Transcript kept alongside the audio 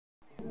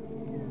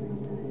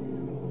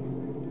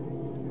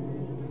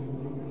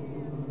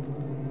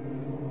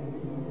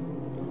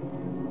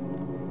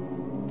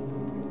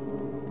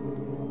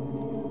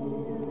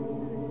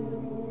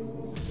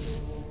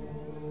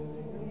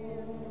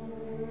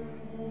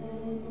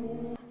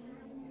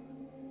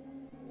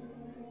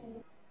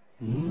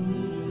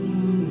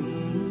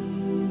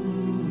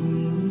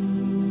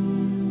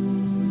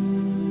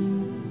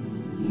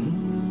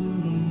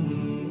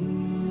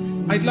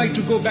I'd like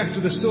to go back to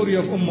the story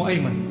of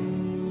Ayman.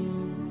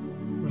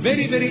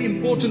 Very, very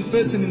important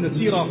person in the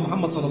seerah of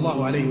Muhammad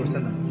sallallahu alayhi wa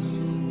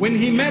sallam. When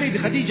he married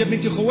Khadija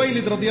bint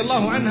Khuwaylid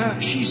radiallahu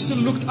anha, she still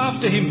looked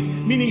after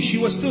him, meaning she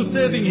was still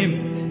serving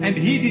him. And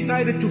he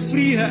decided to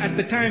free her at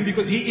the time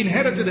because he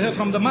inherited her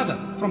from the mother,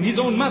 from his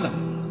own mother.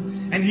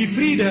 And he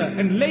freed her.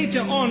 And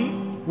later on,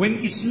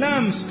 when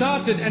Islam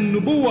started and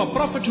Nubuwah,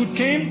 prophethood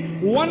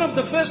came, one of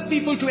the first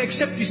people to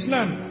accept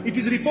Islam, it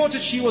is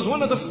reported she was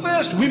one of the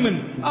first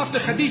women after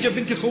Khadija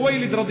bint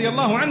Khuwaylid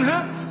radiallahu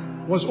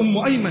anha, was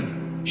Ayman.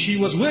 She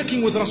was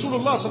working with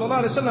Rasulullah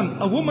sallallahu alaihi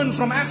wasallam, a woman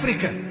from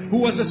Africa who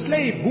was a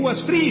slave, who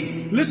was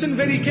freed. Listen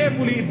very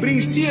carefully, it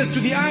brings tears to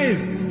the eyes.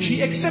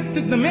 She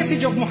accepted the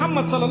message of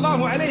Muhammad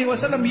sallallahu alaihi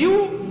wasallam.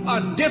 You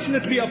are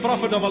definitely a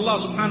prophet of Allah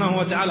subhanahu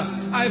wa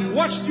ta'ala. I've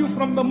watched you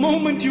from the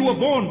moment you were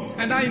born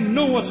and I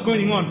know what's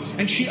going on.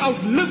 And she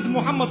outlived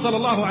Muhammad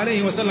sallallahu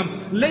alaihi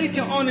wasallam.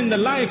 Later on in the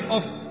life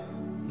of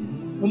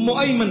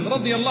Ayman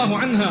radiallahu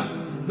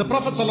anha, the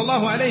Prophet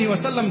sallallahu alaihi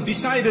wasallam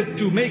decided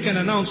to make an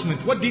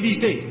announcement. What did he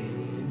say?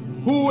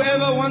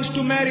 Whoever wants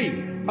to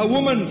marry a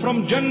woman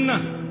from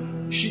Jannah,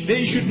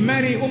 they should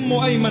marry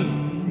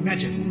Ayman.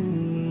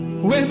 Imagine.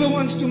 Whoever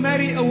wants to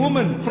marry a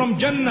woman from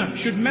Jannah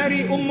should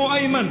marry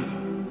Ayman.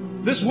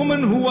 This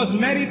woman who was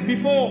married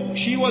before,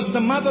 she was the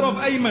mother of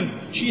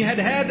Ayman. She had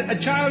had a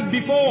child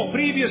before,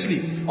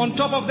 previously. On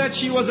top of that,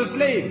 she was a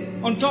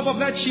slave. On top of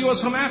that, she was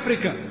from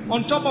Africa.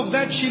 On top of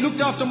that, she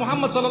looked after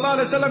Muhammad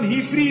sallallahu alaihi wasallam.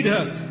 He freed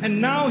her.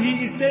 And now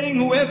he is saying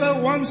whoever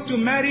wants to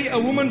marry a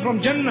woman from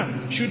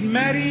Jannah should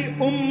marry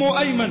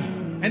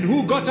Ayman. And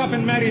who got up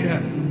and married her?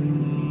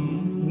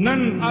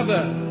 None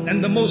other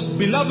than the most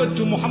beloved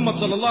to Muhammad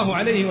sallallahu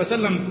alaihi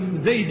wasallam,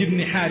 Zayd ibn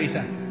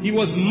Haritha. He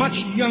was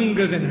much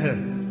younger than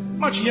her.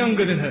 Much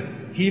younger than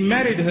her. He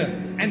married her.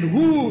 And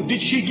who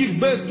did she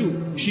give birth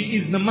to? She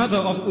is the mother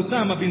of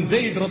Usama bin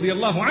Zayd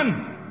radiallahu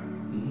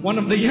anhu, one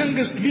of the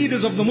youngest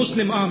leaders of the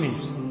Muslim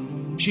armies.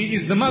 She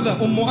is the mother,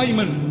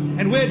 Ayman.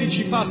 And where did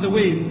she pass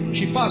away?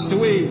 She passed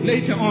away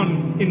later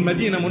on in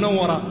Medina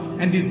Munawwara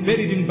and is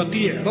buried in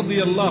Baqi'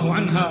 radiallahu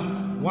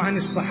anha wa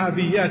anis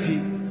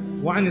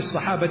sahabiyati wa anis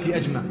sahabati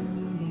ajma.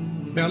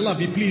 May Allah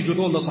be pleased with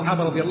all the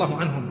Sahaba radiallahu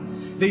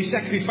anhum. They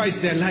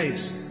sacrificed their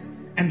lives.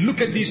 And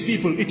look at these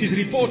people. It is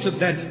reported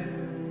that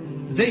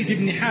Zayd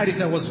ibn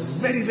Haritha was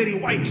very, very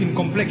white in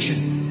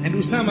complexion. And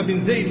Usama bin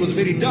Zayd was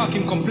very dark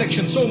in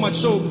complexion. So much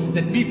so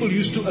that people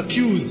used to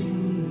accuse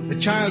the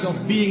child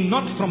of being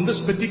not from this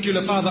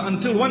particular father,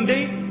 until one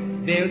day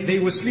they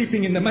were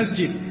sleeping in the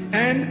masjid.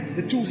 And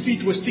the 2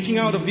 feet were sticking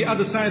out of the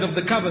other side of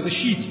the cover, the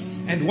sheet.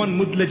 And one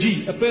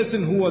mudlaji, a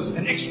person who was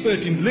an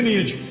expert in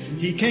lineage,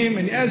 he came,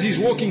 and as he's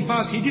walking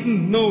past, he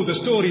didn't know the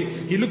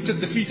story. He looked at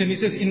the feet and he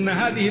says, Inna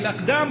hadihi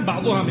al-aqdam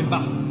ba'duha min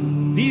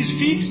ba'd. These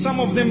feet, some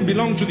of them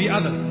belong to the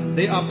other.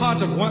 They are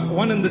part of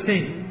one and the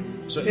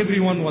same. So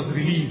everyone was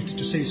relieved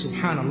to say,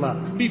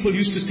 Subhanallah. People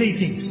used to say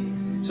things.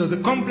 So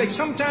the complex,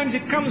 sometimes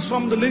it comes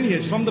from the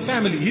lineage, from the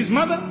family. His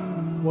mother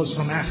was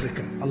from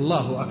Africa.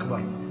 Allahu Akbar.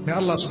 May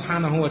Allah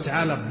subhanahu wa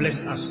ta'ala bless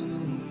us.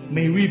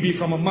 May we be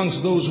from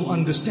amongst those who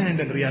understand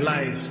and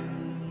realize.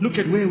 Look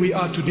at where we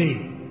are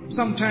today.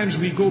 Sometimes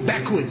we go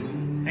backwards,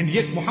 and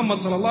yet Muhammad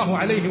sallallahu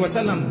alayhi wa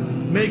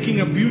sallam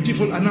making a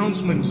beautiful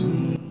announcement.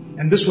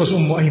 And this was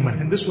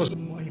Ayman, and this was